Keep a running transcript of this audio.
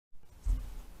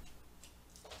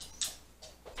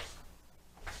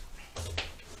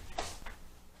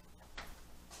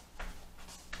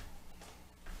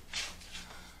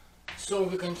So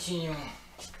we continue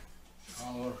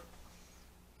our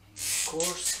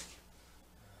course.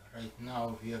 Right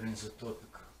now we are in the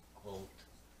topic called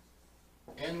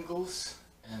angles,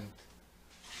 and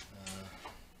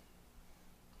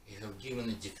we have given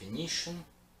a definition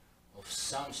of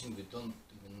something we don't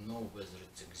even know whether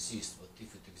it exists, but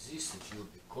if it exists it will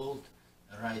be called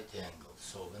a right angle.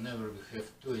 So whenever we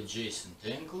have two adjacent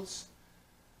angles,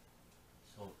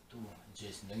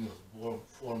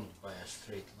 formed by a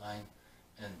straight line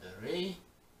and a ray,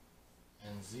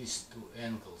 and these two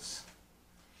angles,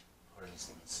 for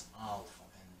instance alpha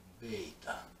and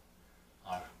beta,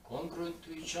 are congruent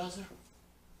to each other,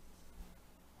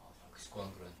 alpha is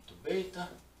congruent to beta,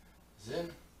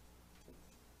 then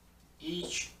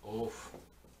each of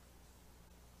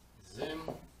them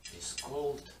is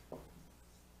called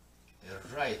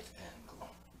a right angle.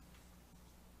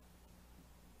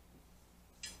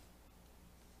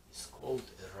 It's called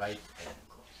a right angle.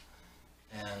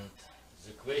 And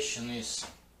the question is,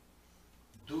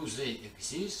 do they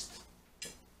exist?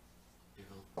 We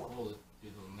will call it, we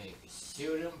will make a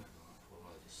theorem, we will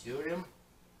formulate a theorem.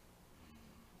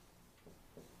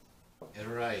 A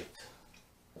right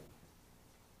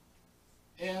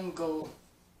angle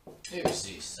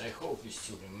exists. I hope you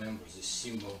still remember this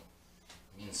symbol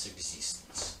means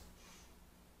existence.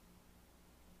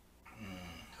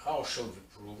 How shall we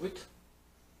prove it?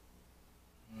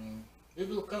 We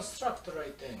will construct a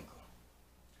right angle.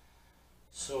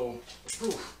 So,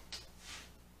 proof.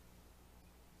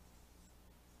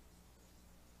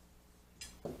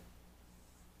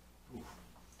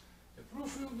 The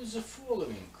proof will be the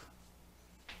following.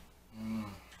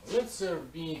 Let there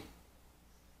be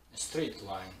a straight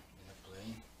line in a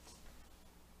plane.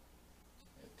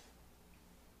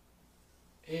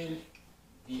 Let L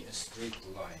be a straight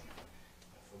line.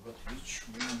 I forgot which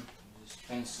one these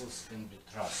pencils can be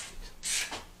trusted.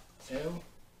 L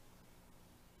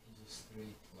is a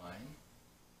straight line.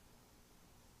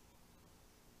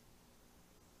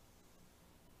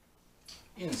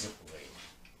 In the plane.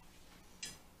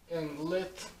 And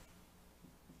let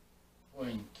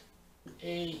point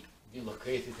A be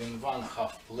located in one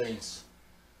half planes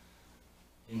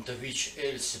into which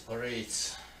L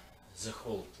separates the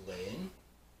whole plane.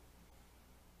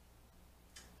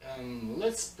 And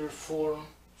let's perform,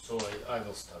 so I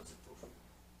will start the proof.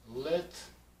 Let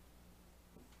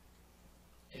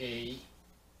A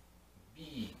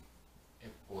be a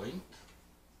point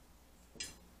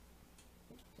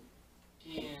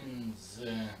in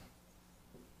the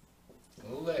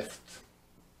left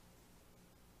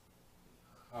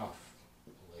half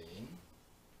plane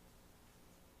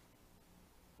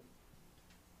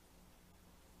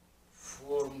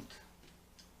formed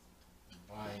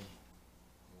by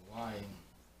line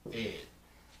A.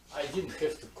 I didn't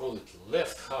have to call it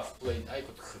left half plane. I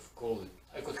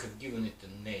could have given it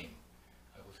a name.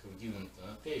 I could have given it a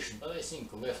notation, but I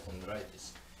think left and right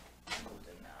is good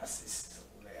enough. This is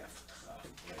the left half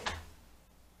plane.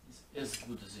 It's as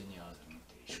good as any other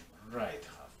notation. Right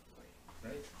half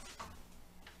plane, right?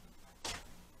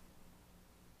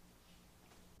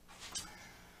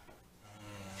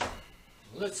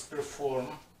 Let's perform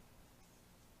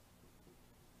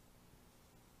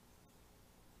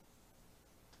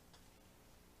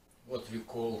what we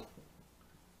call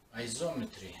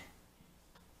isometry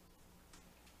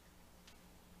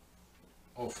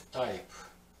of type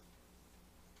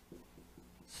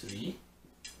 3.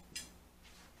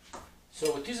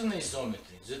 So it is an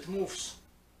isometry that moves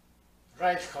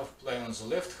right half plane on the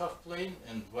left half plane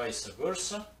and vice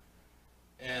versa,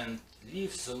 and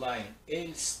leaves the line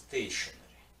L stationary.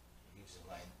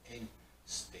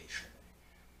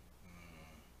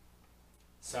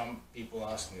 Some people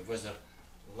ask me whether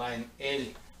line L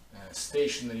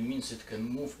stationary means it can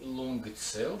move along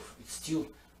itself. It's still,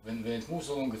 when it moves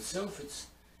along itself,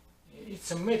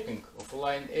 it's a mapping of a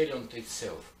line L onto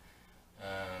itself.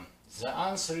 The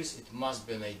answer is it must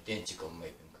be an identical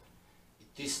mapping.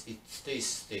 It stays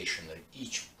stationary.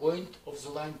 Each point of the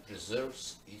line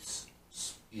preserves its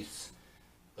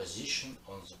position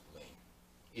on the plane.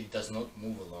 It does not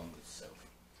move along itself.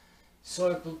 So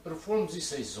I will perform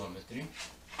this isometry,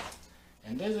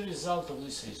 and as a result of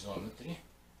this isometry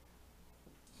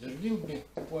there will be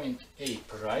point A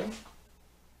prime,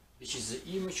 which is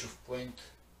the image of point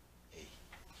A.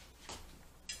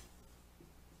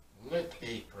 Let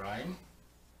A prime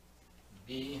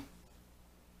be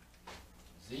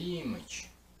the image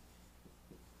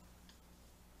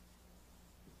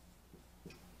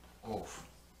of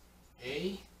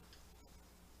A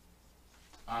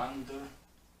under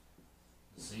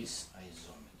this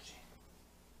isometry.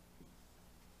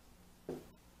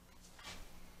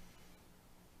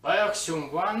 By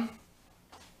axiom 1,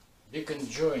 we can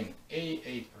join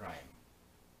A prime.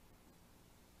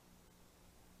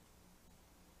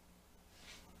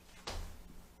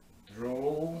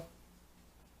 Draw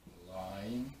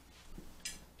line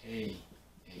A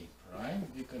prime.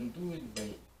 We can do it by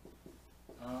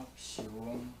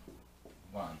axiom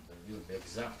 1. There will be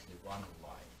exactly one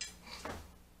line.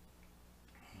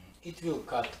 It will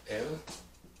cut L.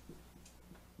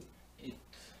 It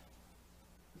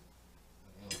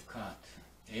will cut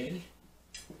L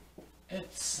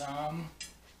at some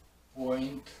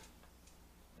point,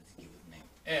 let's give it name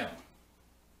M.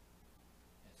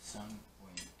 At some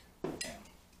point M.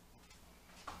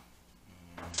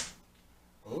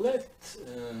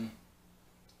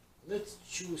 Let's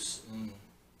choose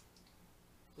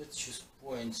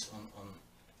points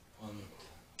on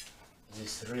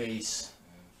this rays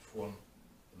form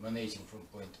emanating from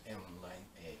point M on line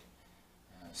A.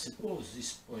 Suppose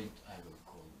this point I will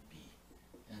call B,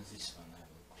 and this one I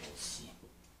will call C.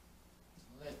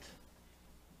 Let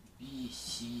B,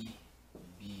 C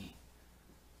be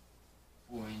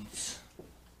points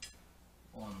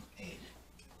on L,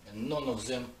 and none of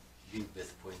them will be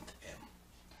at point M.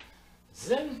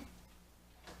 Then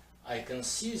I can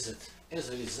see that as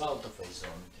a result of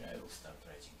isometry, I will start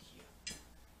writing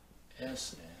here,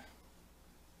 as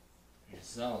a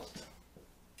result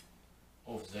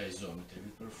of the isometry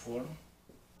we perform,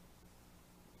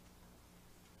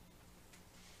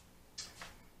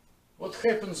 what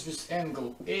happens with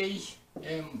angle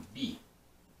AMB?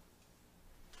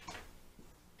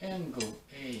 Angle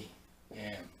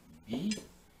AMB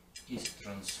is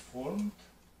transformed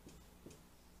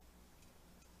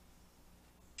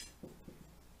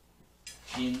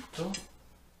into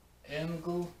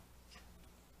angle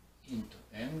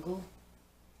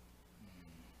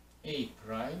A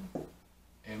prime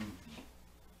MB.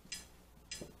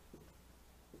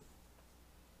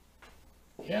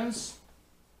 Hence,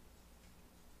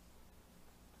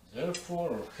 therefore,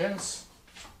 or hence,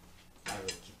 I will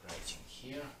keep writing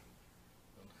here,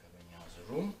 don't have any other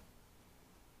room.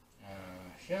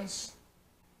 Hence,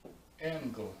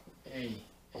 angle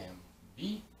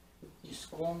AMB is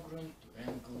congruent to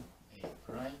angle A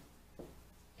prime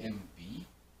MB,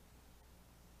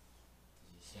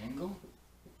 this angle,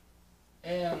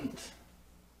 and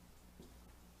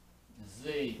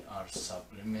they are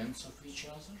supplements of each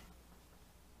other,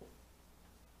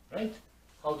 right?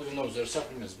 How do we know they're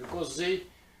supplements? Because they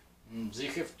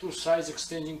have two sides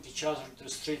extending each other to a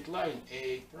straight line,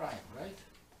 A prime, right?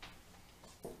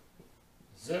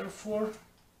 Therefore,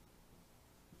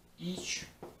 each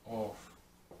of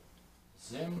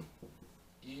them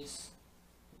is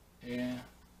a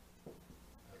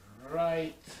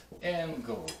right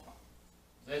angle.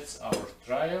 That's our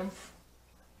triumph.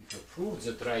 We have proved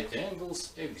that right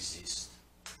angles exist.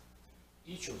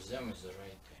 Each of them is a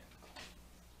right angle.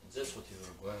 And that's what we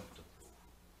were going to prove.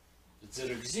 That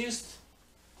there exist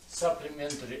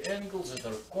supplementary angles that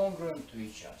are congruent to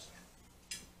each other.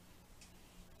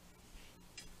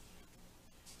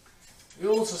 We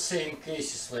also say in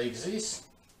cases like this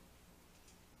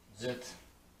that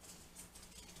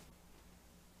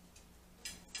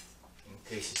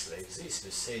we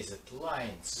say that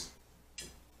lines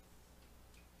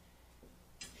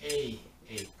A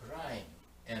prime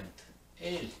and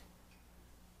L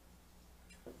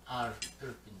are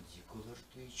perpendicular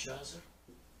to each other.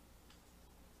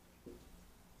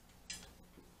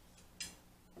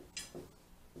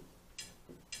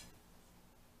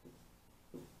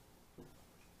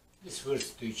 These words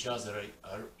to each other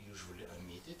are usually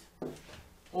omitted,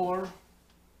 or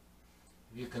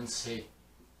we can say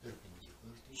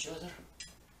perpendicular to each other.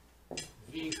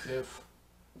 We have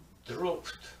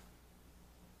dropped,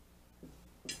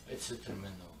 it's a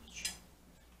terminology,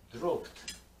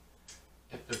 dropped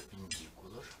a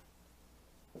perpendicular,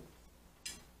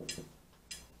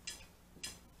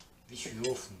 which we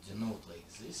often denote like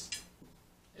this.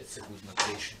 It's a good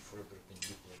notation for a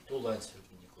perpendicular, two lines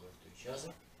perpendicular to each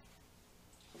other,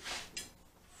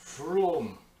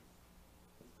 from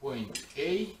point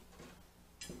A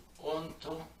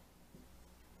onto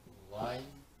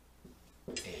line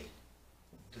L.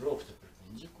 Drop the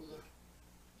perpendicular,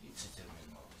 it's a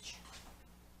terminology.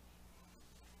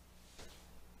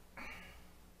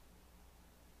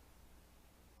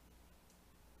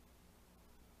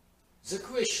 The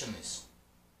question is,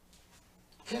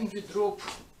 can we drop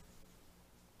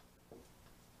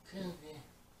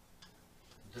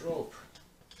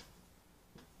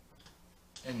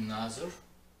another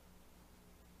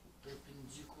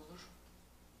perpendicular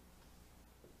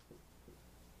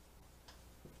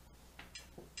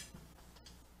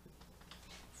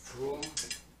from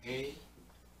A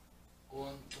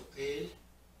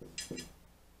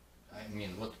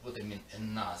mean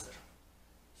another,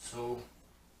 so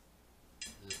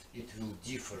that it will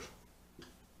differ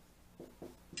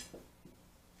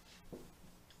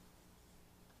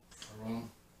from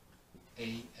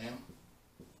AM.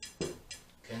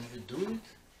 Can we do it?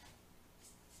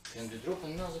 Can we drop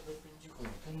another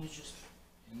perpendicular? Can we just,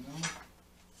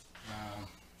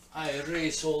 I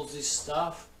erase all this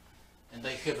stuff and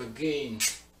I have again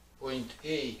point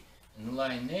A and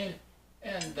line L,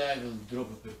 and I will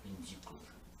drop a perpendicular,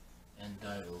 and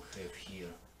I will have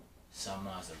here some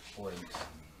other point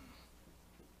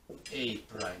A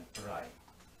prime prime.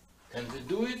 Can we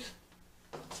do it?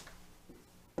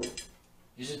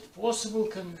 Is it possible?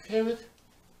 Can we have it?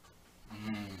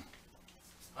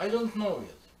 I don't know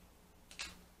yet.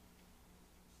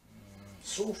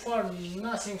 So far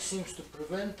nothing seems to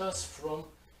prevent us from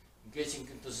getting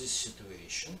into this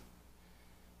situation,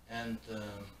 and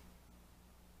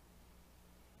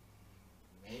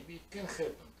maybe it can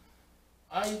happen.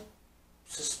 I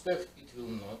suspect it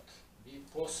will not be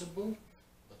possible,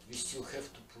 but we still have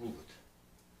to prove it.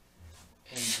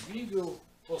 And we will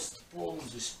postpone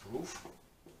this proof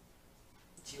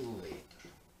till later.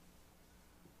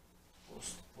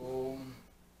 Postpone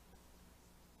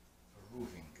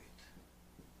proving it.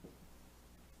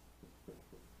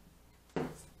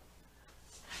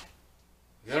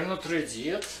 We are not ready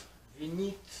yet. We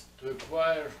need to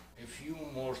acquire a few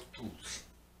more tools,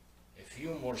 a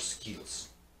few more skills.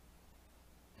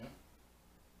 Yeah?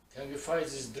 Can we fight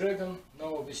this dragon?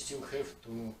 No, we still have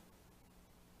to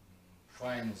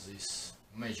find this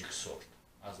magic sword,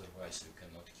 otherwise we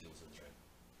cannot kill the dragon.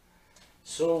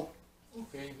 So,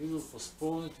 okay, we will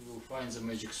postpone it, we will find the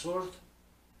magic sword,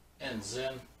 and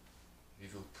then we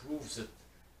will prove that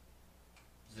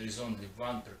there is only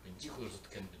one perpendicular that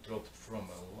can be dropped from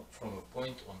a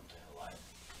point onto a line.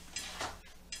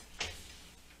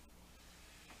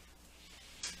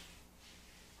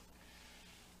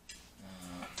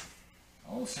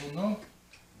 Also,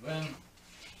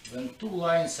 when two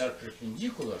lines are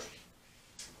perpendicular,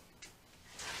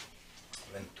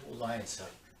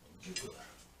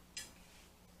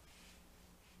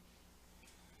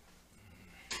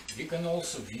 we can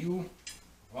also view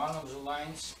one of the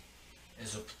lines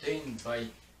as obtained by,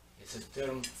 as a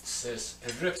term says,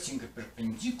 erecting a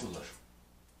perpendicular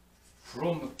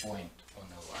from a point on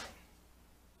a line.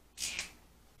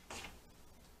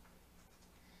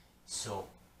 So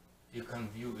you can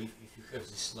view, if you have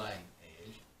this line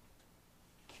L,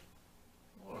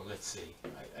 or let's say,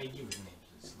 I give a name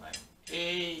to this line,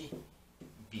 A,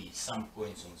 B, some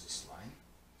points on this line,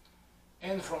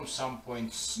 and from some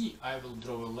point C I will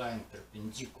draw a line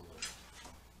perpendicular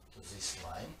to this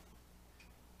line,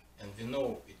 and we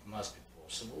know it must be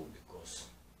possible because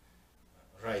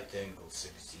right angles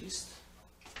exist.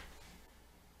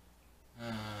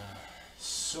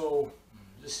 So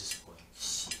this is point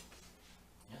C.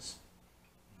 Yes,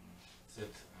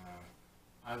 that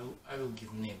I will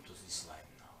give name to this line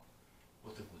now.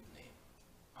 What a good name.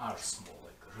 R small,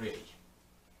 like ray.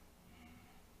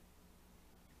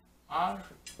 R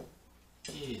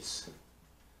is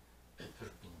a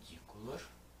perpendicular.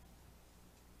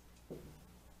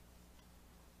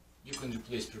 You can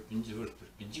replace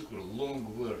perpendicular,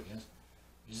 long word, yes,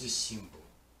 with this symbol.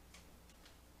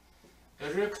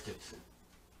 Erected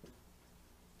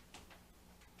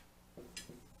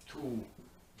to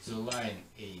the line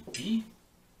AB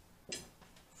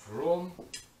from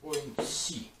point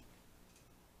C.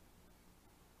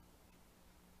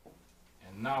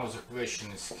 And now the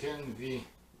question is, can we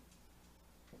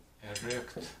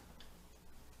erect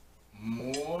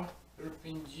more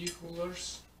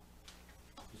perpendiculars?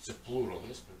 It's a plural,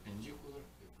 yes,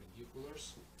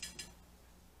 perpendiculars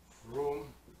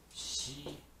from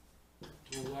C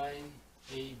to line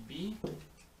AB.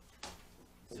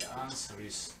 The answer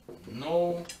is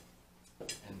no,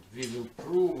 and we will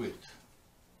prove it.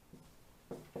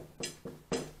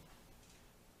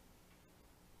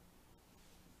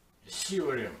 A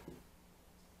theorem.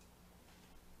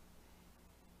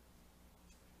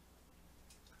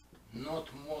 Not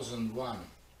more than one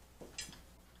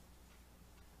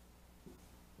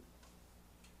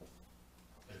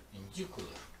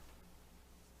perpendicular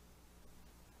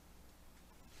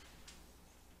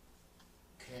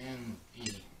can be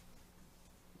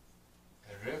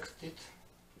erected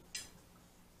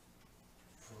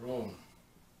from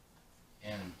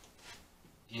an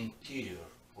interior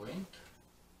point.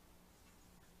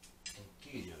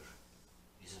 Interior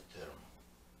is a term.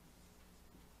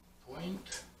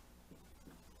 Point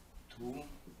to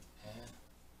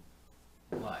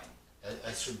a line.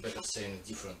 I should better say in a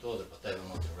different order, but I will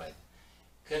not write.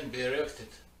 Can be erected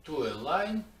to a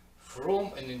line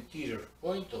from an interior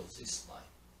point of this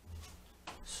line.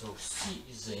 So C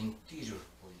is the interior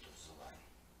point of the line.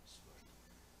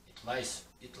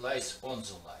 It lies on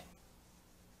the line.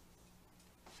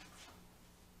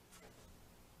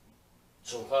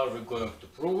 So how are we going to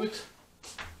prove it?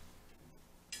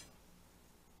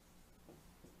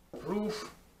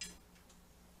 Proof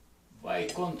by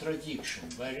contradiction,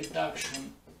 by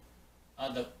reduction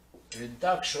ad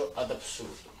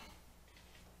absurdum.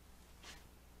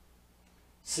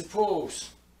 Suppose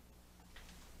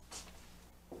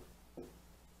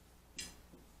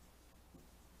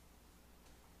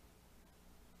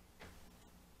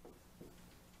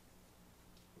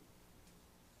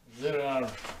there are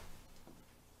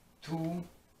two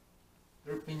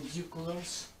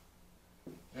perpendiculars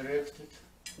erected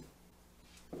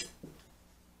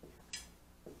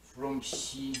from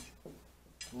C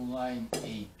to line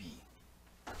AB.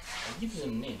 I give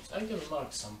them names. I can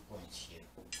mark some points here.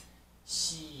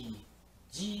 C,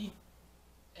 D,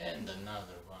 and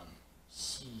another one,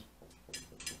 C,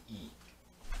 E.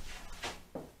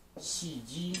 C,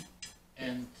 D,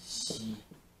 and C,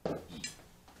 E.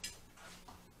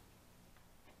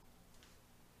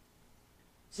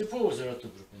 Suppose there are two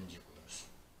perpendiculars.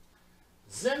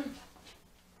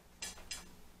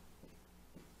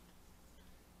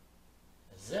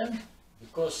 Then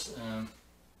because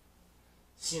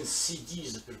since CD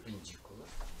is perpendicular,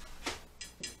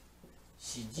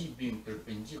 CD being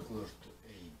perpendicular to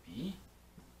AB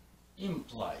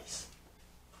implies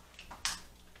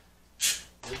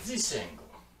that this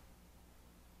angle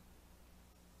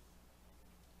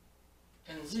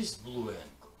and this blue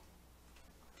angle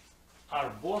are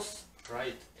both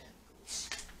right angles.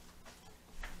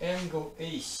 Angle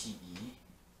ACE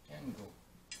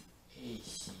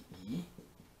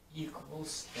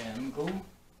equals angle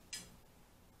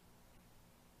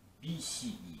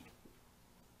BCE,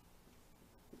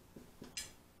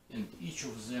 and each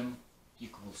of them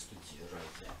equals to the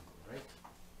right angle, right?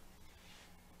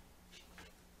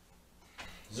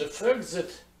 The fact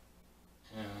that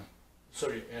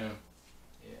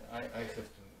I have to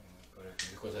correct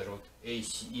because I wrote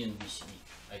ACE and BCE.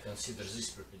 I consider this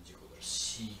perpendicular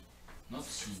C, not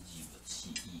CD, but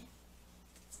CE.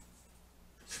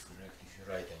 It's correct if you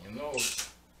write on your notes.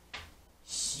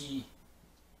 CE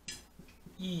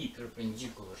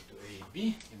perpendicular to AB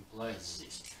implies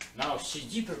this. Now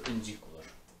CD perpendicular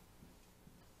to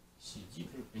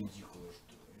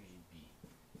AB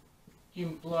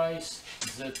implies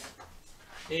that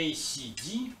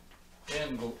ACD,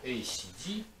 angle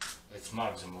ACD, let's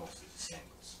mark them off these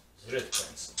angles, the red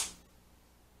pencil.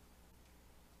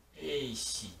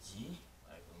 ACD,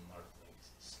 I will mark like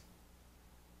this,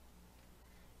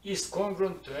 is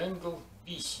congruent to angle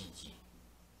BCD.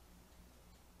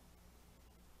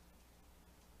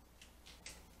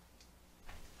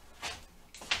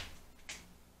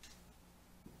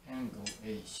 Angle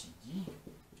ACD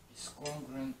is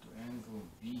congruent to angle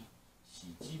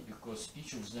BCD because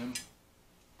each of them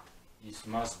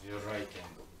must be a right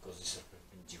angle because these are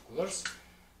perpendiculars.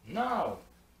 Now,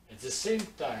 at the same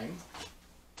time,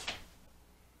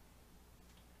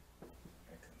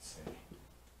 I can say,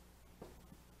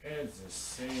 at the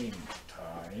same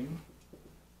time,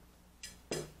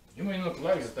 you may not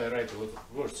like that I write a lot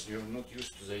of words, you're not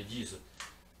used to the idea that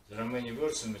there are many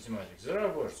words in mathematics. There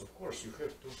are words, of course, you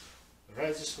have to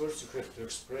write these words, you have to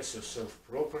express yourself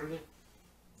properly.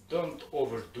 Don't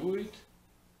overdo it.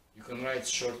 You can write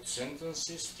short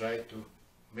sentences, try to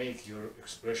make your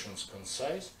expressions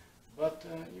concise, but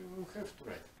you will have to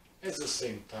write. At the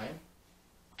same time,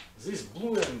 this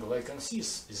blue angle I can see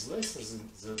is less than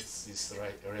this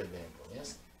red angle,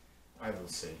 yes? I will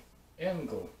say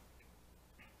angle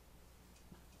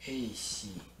ACE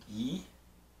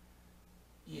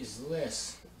is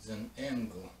less than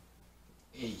angle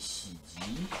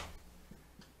ACD,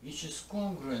 which is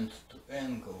congruent to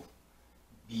angle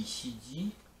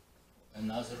BCD,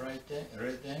 another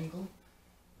red angle,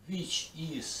 which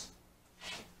is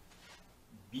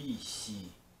BCD,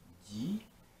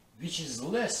 which is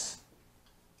less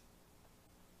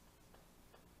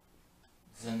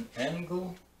than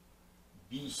angle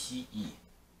BCE.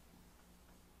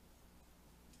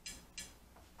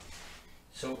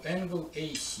 So angle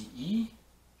ACE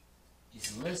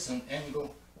is less than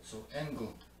angle, so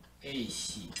angle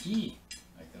ACE,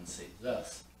 I can say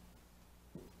thus,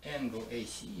 angle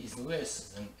ACE is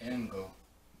less than angle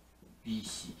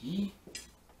BCE,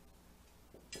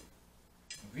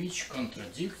 which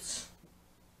contradicts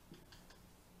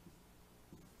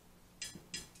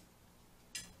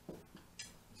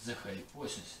the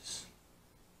hypothesis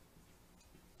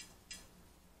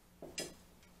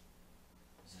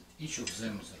that each of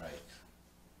them is right.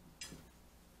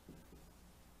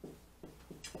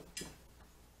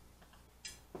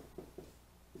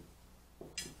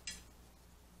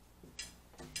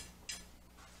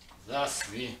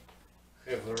 Thus we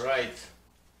have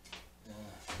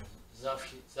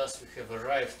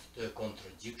arrived to a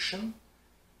contradiction,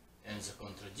 and the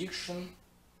contradiction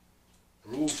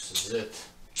proves that,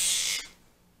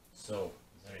 so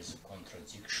there is a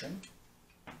contradiction,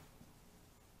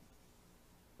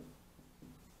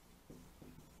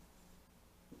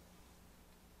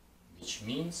 which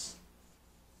means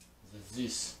that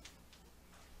this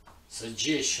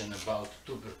suggestion about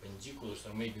two perpendiculars,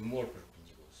 or maybe more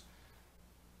perpendiculars,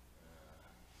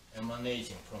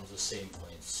 emanating from the same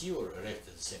point C or erected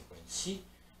at the same point C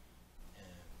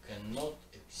cannot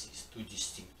exist. Two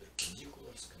distinct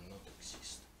perpendiculars cannot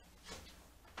exist.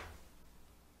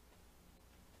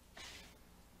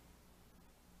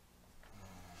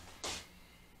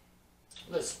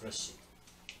 Let's proceed.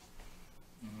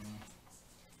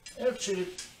 Actually,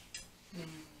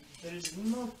 there is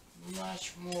not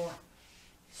much more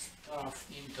stuff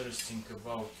interesting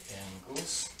about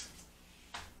angles.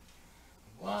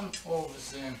 One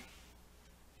of the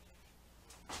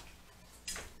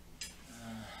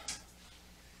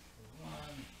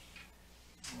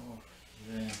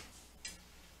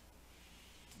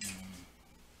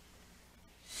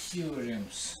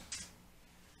theorems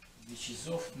which is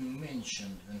often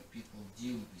mentioned when people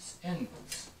deal with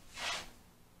angles,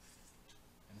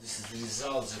 and this is the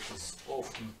result that is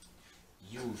often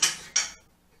used,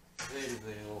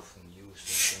 very often used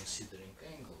in considering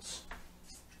angles,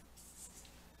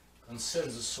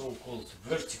 concerns the so-called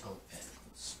vertical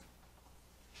angles.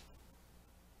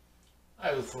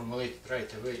 I will formulate it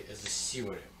right away as a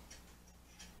theorem.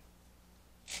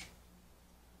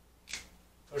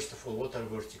 First of all, what are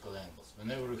vertical angles?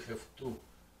 Whenever we have two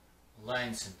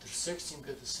lines intersecting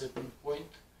at a certain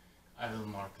point, I will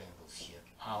mark angles here.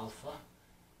 Alpha,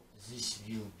 this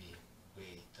will be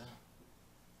beta,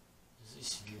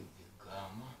 this will be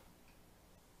gamma,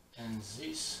 and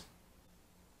this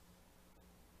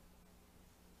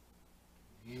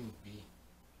will be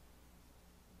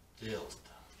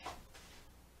delta.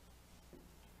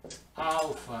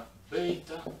 Alpha,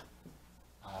 beta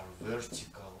are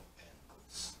vertical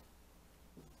angles.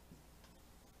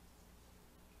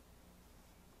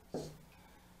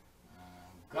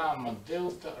 Gamma,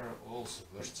 delta are also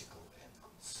vertical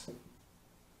angles.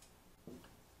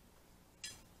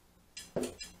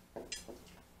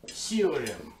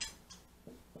 Theorem: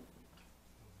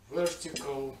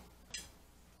 vertical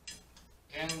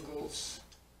angles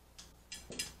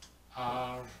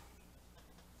are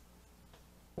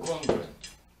congruent.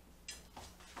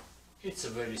 It's a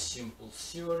very simple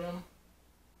theorem.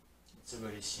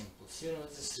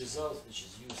 This result which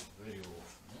is used very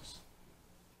often. Yes?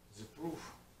 The proof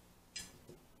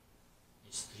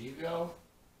is trivial.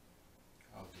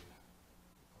 How is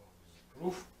the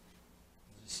proof?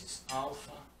 This is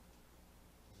alpha.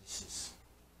 This is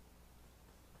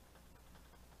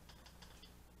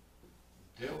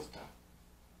delta,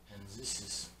 and this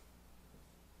is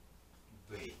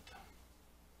beta,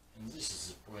 and this is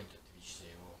the point at which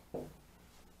they all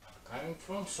are coming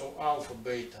from. So alpha,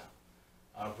 beta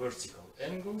are vertical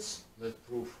angles. Let's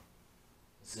prove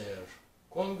they're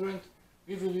congruent.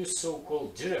 We will use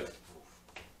so-called direct proof.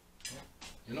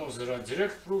 You know, there are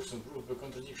direct proofs and proof by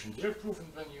contradiction. Direct proof,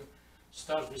 and when you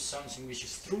start with something which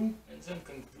is true and then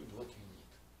conclude what you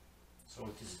need. So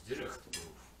it is direct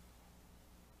proof.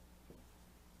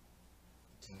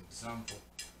 An example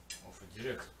of a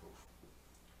direct proof.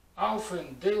 Alpha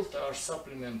and delta are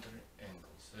supplementary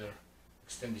angles. They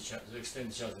extend each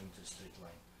other into a straight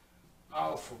line.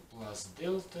 Alpha plus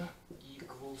delta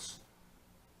equals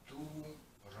 2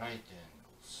 right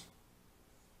angles.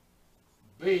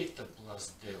 Beta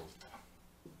plus delta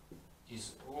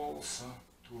is also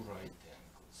 2 right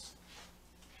angles.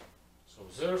 So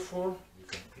therefore we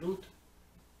conclude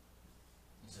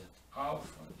that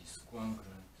alpha is congruent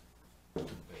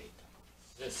to beta.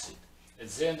 That's it. At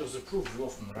the end of the proof we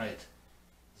often write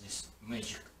these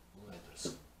magic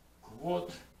letters: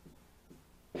 quod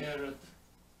erat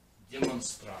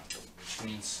demonstrandum, which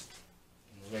means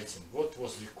in Latin what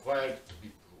was required to be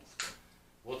proved,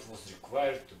 what was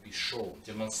required to be shown.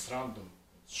 Demonstrandum,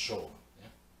 shown,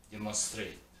 yeah?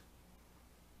 Demonstrated.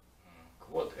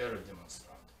 Quod erat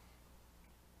demonstrandum.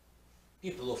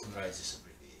 People often write this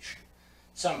abbreviation.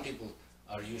 Some people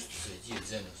are used to the idea at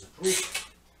the end of the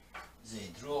proof, they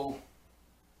draw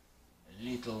a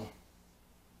little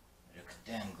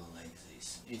rectangle like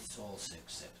this. It's also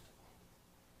acceptable.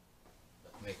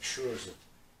 But make sure that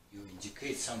you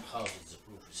indicate somehow that the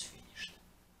proof is finished.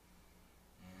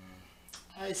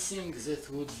 I think that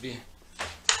would be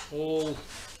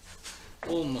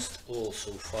almost all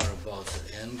so far about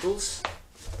the angles.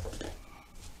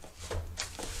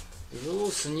 We will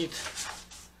also need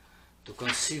to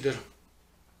consider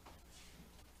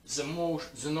the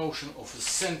notion of a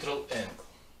central angle.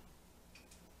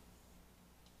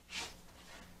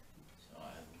 So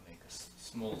I will make a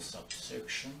small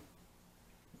subsection.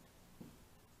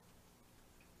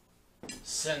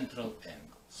 Central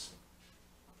angles.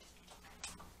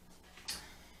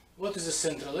 What is a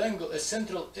central angle? A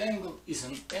central angle is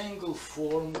an angle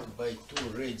formed by two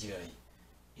radii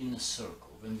in a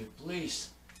circle. When we place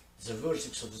the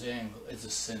vertex of the angle at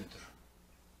the center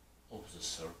of the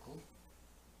circle,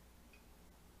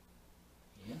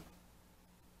 here,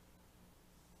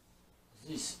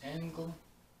 this angle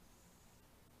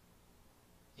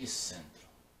is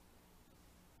central.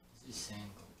 This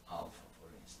angle alpha, for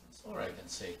instance. Or I can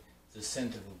say the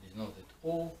center will be denoted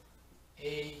O,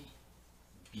 A,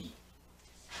 B.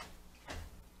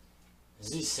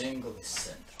 This angle is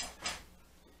central.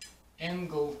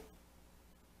 Angle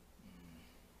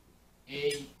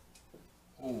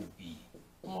AOB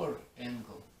or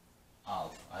angle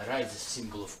alpha. I write the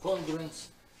symbol of congruence.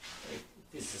 It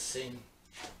is the same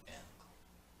angle.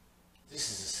 This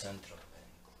is the central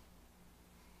angle.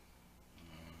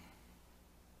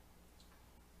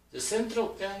 The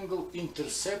central angle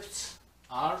intercepts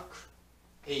arc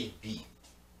AB,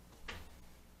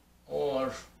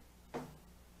 or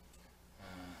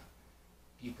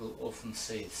people often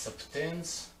say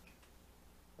subtends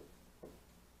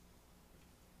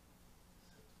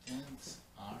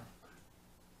arc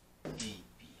AB.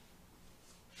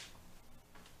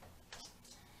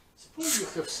 Suppose you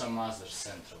have some other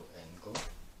central angle,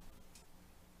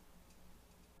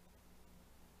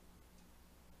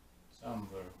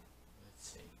 somewhere, let's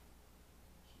say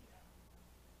here.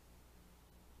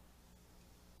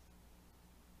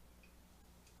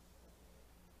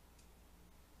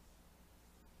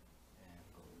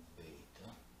 Angle beta,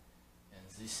 and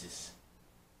this is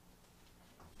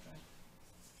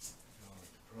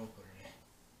properly.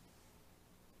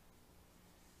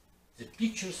 The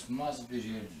pictures must be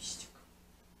realistic.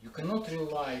 You cannot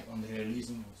rely on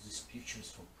realism of these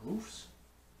pictures for proofs.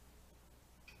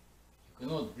 You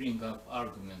cannot bring up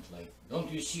argument like, don't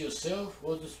you see yourself?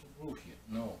 What is the proof here?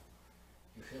 No.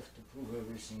 You have to prove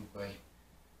everything by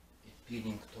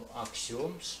appealing to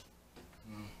axioms.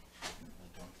 I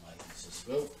don't like this as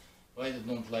well. Why I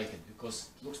don't like it? Because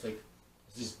it looks like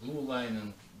this blue line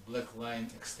and black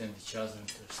line extend each other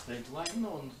into a straight line.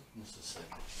 No, not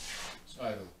necessarily. So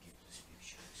I will keep this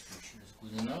picture. This picture is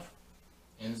good enough.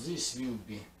 And this will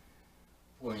be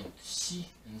point C,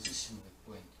 and this will be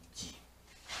point D.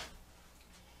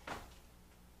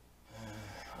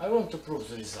 I want to prove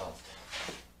the result.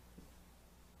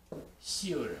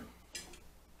 Theorem.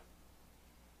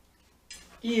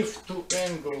 If two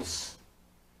angles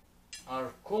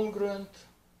are congruent,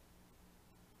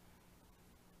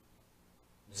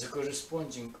 the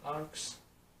corresponding arcs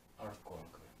are congruent.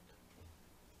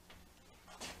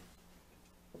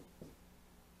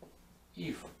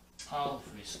 If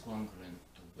alpha is congruent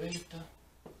to beta,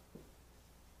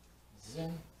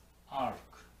 then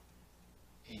arc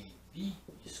AB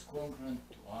is congruent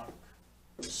to arc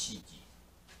CD.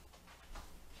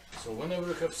 So whenever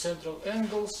we have central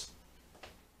angles,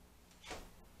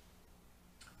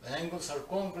 when angles are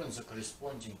congruent, the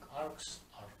corresponding arcs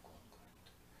are congruent.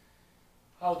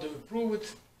 How do we prove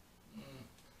it?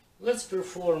 Let's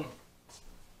perform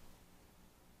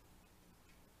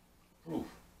proof.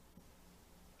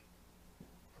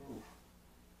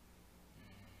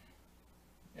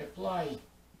 Apply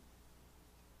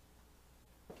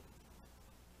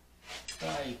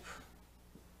type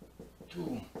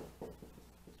 2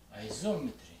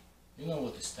 isometry. You know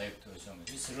what is type 2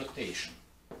 isometry? It's rotation.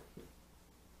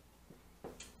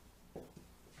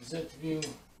 That will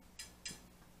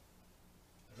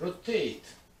rotate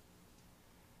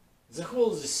the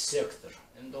whole this sector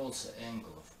and also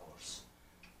angle, of course.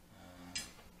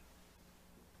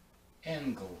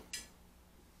 Angle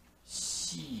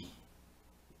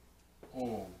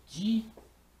COD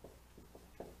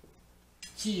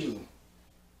till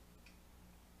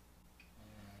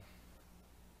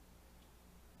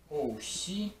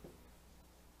OC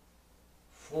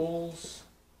falls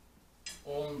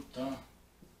onto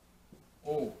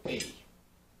OA.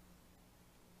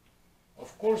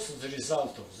 Of course, as a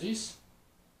result of this,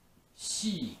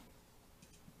 C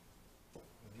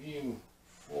will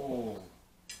fall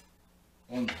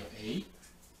onto A.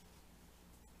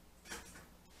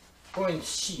 Point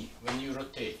C, when you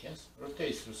rotate, yes,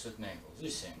 rotate through certain angle,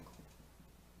 this angle,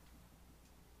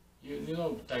 you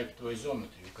know type 2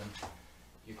 isometry.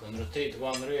 You can rotate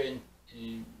one ray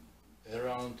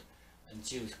around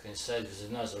until it coincides with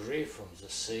another ray from the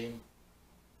same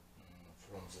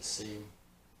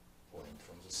point,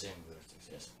 from the same vertex.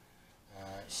 Yes.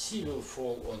 C will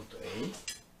fall onto A.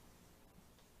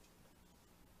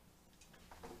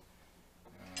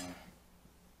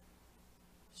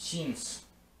 Since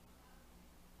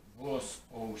both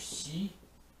OC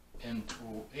and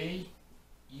OA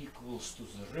equals to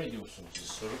the radius of the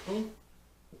circle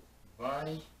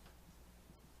by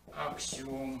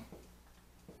axiom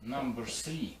number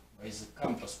 3, by the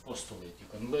compass postulate, you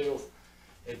can lay off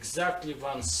exactly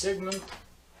one segment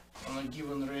on a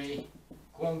given ray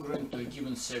congruent to a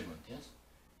given segment. Yes.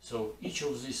 So each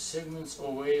of these segments,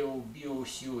 OA, OB,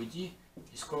 OC, OD,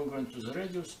 is congruent to the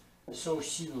radius, so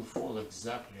C will fall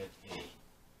exactly at A.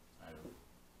 I will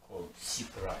call it C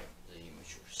prime, the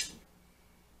image of C.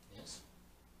 Yes.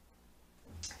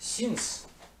 Since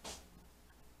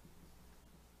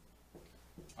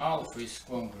alpha is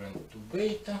congruent to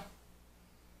beta,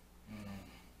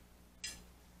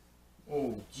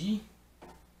 OD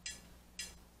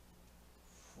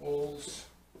falls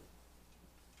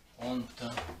onto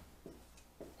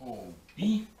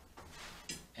OB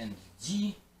and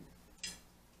D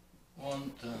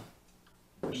onto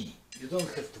B. You don't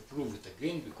have to prove it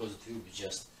again because it will be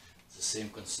just the same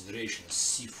consideration as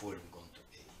C falling onto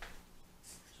A.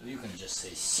 So you can just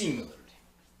say similarly.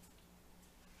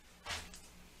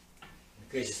 In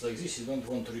cases like this, you don't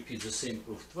want to repeat the same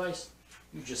proof twice.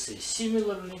 You just say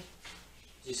similarly,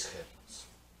 this happens.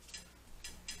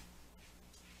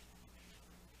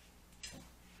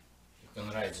 You can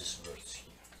write these words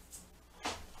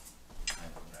here. I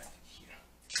will write it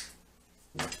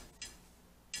here.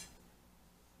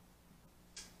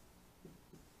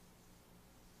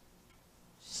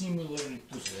 Similarly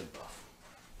to the above.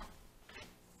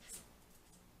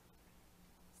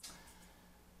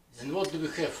 Then what do we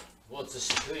have? What's the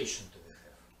situation do we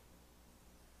have?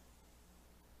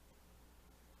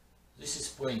 This is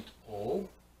point O.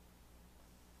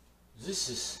 This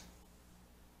is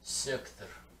sector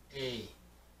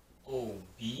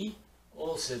AOB.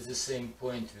 Also at the same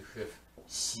point we have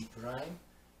C prime.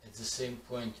 At the same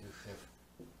point we have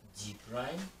D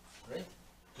prime, right?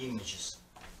 Images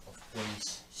of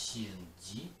points C and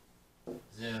D.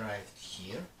 They arrived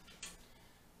here.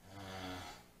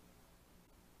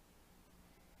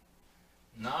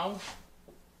 Now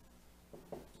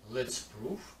let's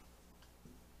prove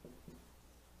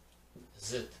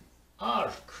that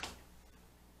arc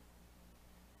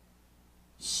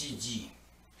CD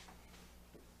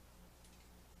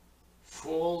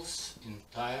falls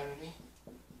entirely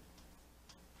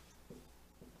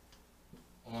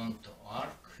onto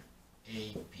arc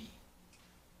AB,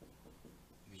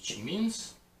 which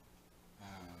means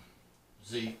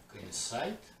they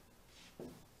coincide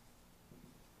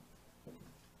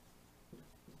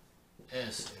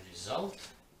as a result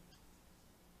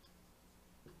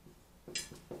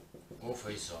of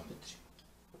isometry.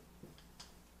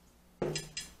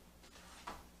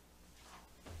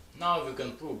 Now we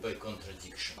can prove by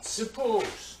contradiction.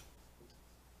 Suppose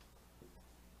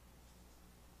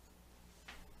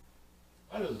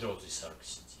I will draw this arc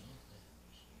CD.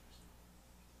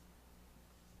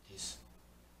 It is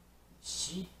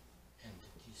C and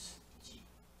it is D.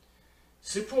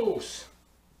 Suppose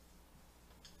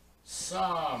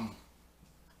some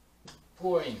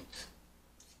point,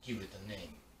 give it a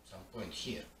name, some point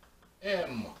here,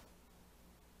 M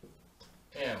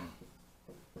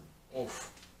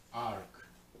of arc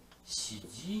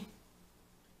CD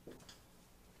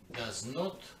does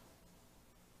not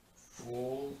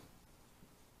fall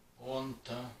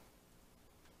onto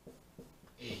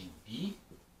AB,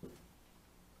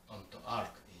 onto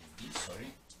arc AB,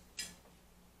 sorry,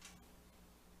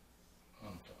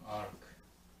 onto arc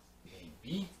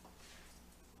AB,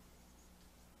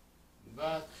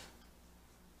 but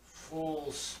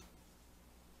falls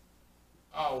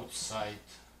outside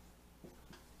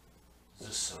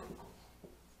the circle.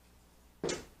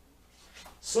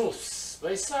 So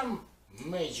by some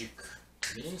magic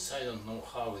means, I don't know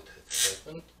how it had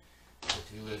happened,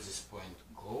 that we let this point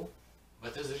go,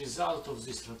 but as a result of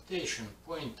this rotation,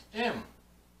 point M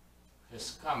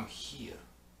has come here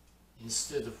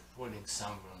instead of falling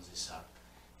somewhere on this arc.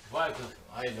 Why?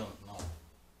 I don't know,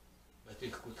 but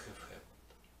it could have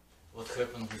happened. What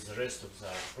happened with the rest of the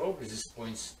arc? Probably these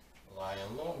points lie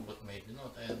along, but maybe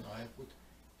not. I don't know. I put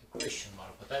a question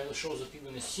mark, but I will show that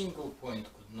even a single point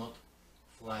could not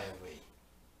fly away.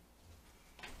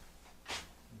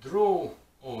 Draw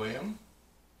OM.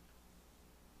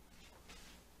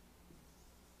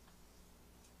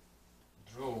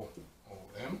 Draw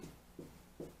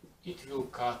it will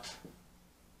cut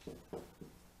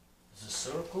the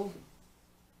circle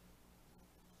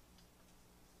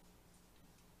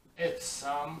at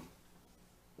some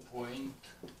point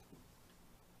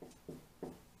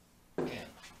N.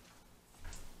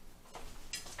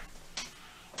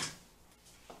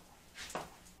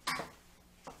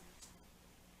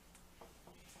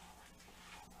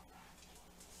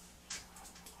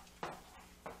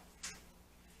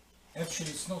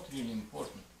 Actually, it's not really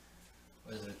important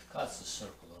whether it cuts the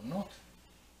circle or not,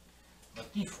 but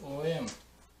if OM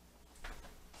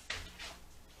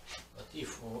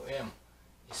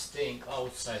is staying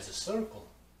outside the circle,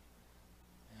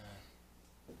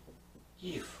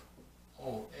 if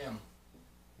OM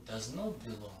does not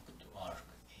belong to arc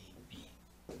AB,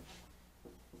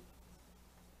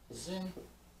 then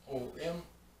OM,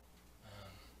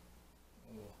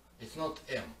 it's not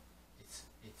M,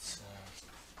 it's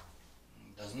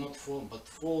does not fall, but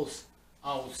falls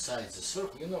outside the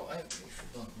circle. You know, if you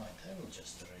don't mind, I will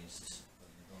just erase this.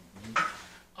 You don't need it.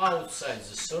 Outside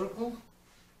the circle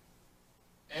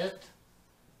at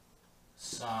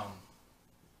some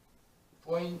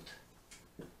point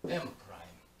M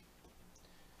prime.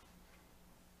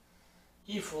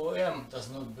 If OM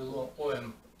does not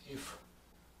belong, if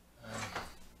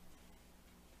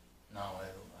now I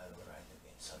will write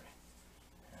again. Sorry.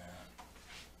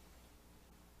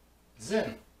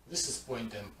 Then this is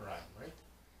point M prime, right?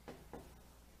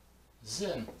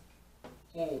 Then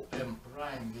OM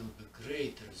prime will be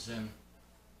greater than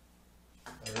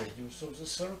radius of the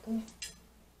circle,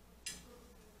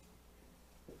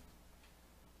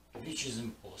 which is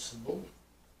impossible.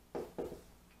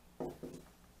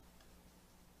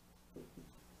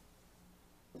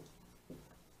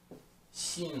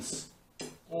 Since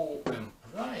OM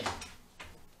prime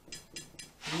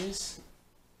is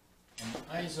an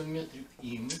isometric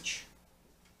image,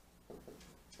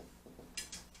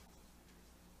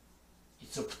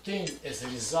 it's obtained as a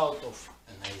result of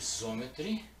an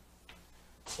isometry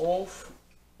of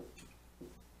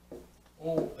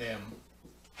OM,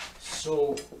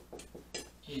 so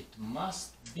it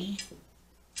must be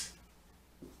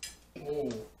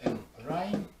OM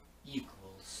prime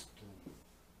equals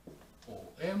to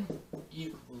OM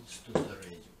equals to the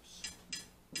radius.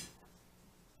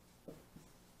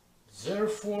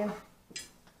 Therefore,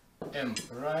 M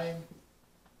prime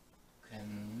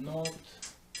cannot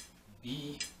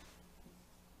be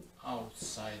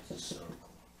outside the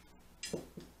circle.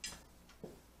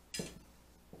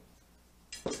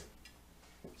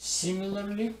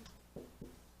 Similarly,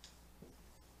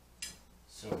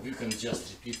 so we can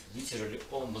just repeat literally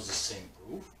almost the same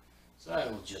proof. So I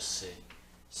will just say,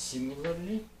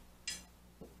 similarly,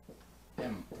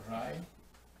 M prime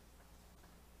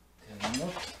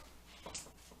cannot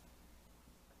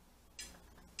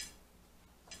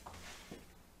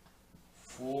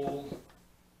fall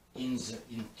in the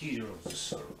interior of the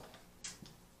circle.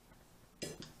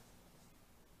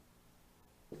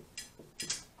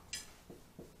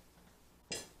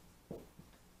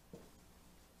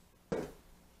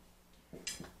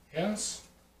 Hence,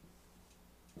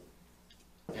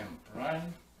 M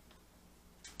prime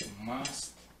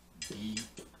must be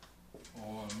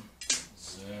on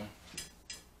the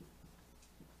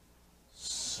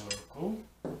circle,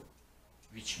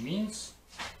 which means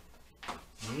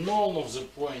none of the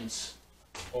points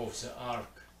of the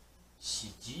arc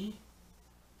CD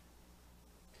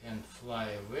can fly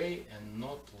away and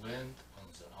not land on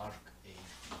the arc AB.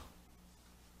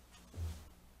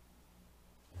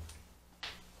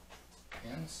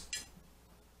 Hence,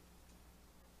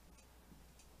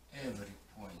 every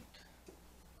point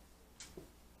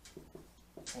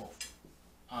of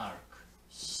arc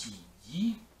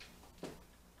CD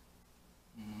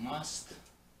must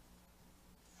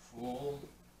fall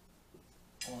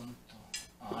onto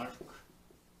arc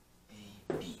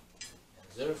AB, and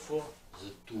therefore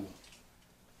the two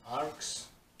arcs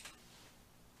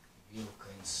will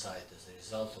coincide as a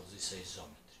result of this isometry.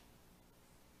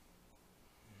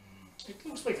 It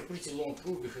looks like a pretty long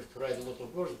proof. We have to write a lot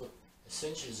of words, but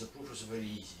essentially the proof is very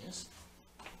easy. Yes?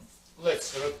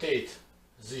 Let's rotate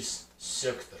this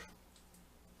sector.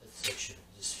 That's actually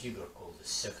this figure called the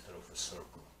sector of a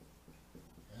circle.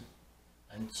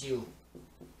 Yeah? Until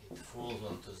it falls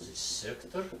onto this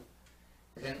sector.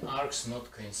 Can arcs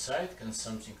not coincide? Can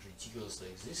something ridiculous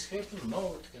like this happen?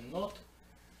 No, it cannot,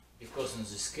 because in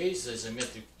this case the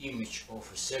isometric image of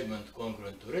a segment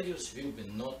congruent to radius will be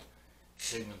not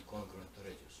segment congruent to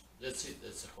radius. That's it,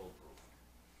 that's the whole proof.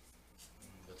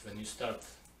 But when you start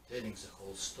telling the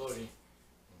whole story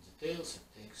in details,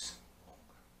 it takes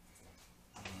longer.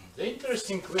 The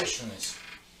interesting question is,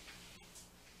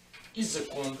 Is the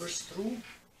converse true?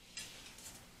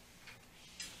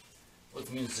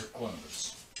 What means the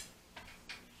converse?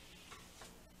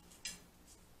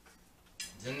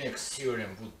 The next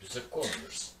theorem would be the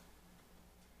converse.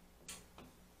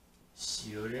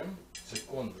 Theorem, the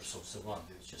converse of the one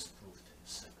we just proved in a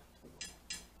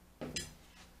second.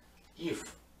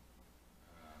 If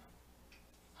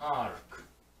arc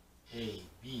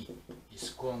AB is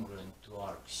congruent to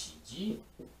arc CD,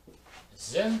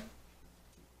 then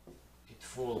it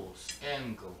follows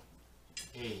angle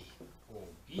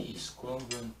AOB is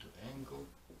congruent to angle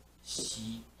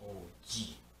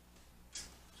COD.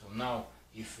 So now,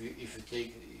 if we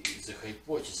take the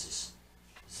hypothesis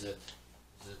that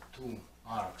the two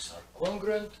arcs are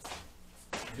congruent,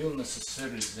 will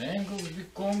necessarily the angles be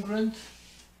congruent?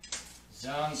 The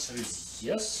answer is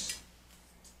yes,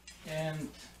 and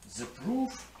the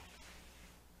proof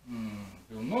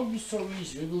will not be so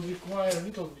easy. We will require a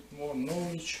little bit more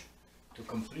knowledge to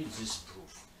complete this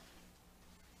proof.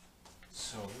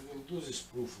 So we will do this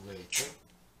proof later.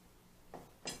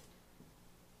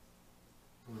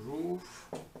 Prove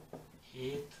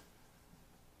it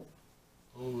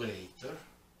later.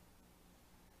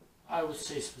 I would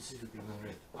say specifically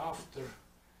right after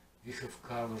we have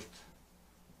covered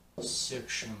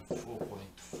section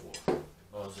 4.4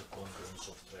 about the congruence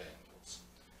of triangles.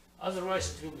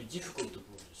 Otherwise it will be difficult to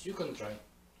prove this. You can try,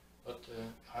 but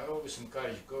I always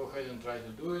encourage, go ahead and try to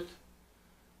do it,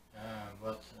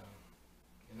 but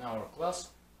in our class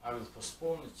I will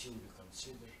postpone it till we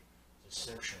consider the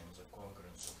section on the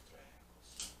congruence of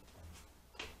triangles.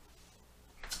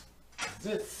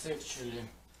 That's actually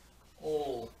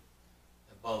all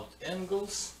about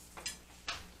angles.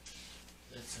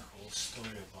 That's a whole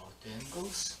story about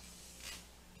angles,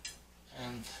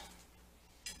 and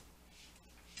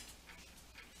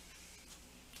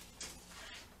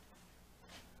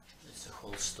that's a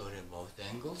whole story about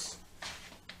angles.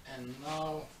 And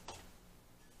now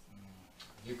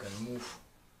you can move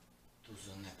to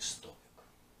the next topic.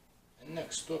 The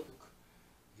next topic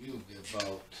will be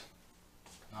about,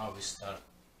 now we start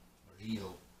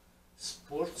real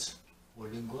sports,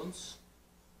 polygons,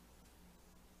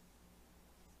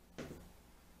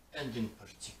 and in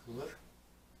particular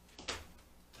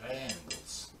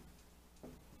triangles.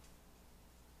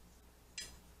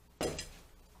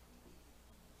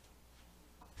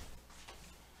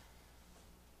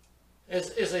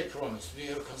 As I promised, we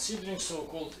are considering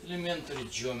so-called elementary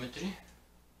geometry,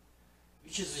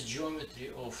 which is the geometry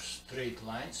of straight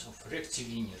lines, of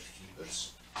rectilinear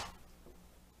figures.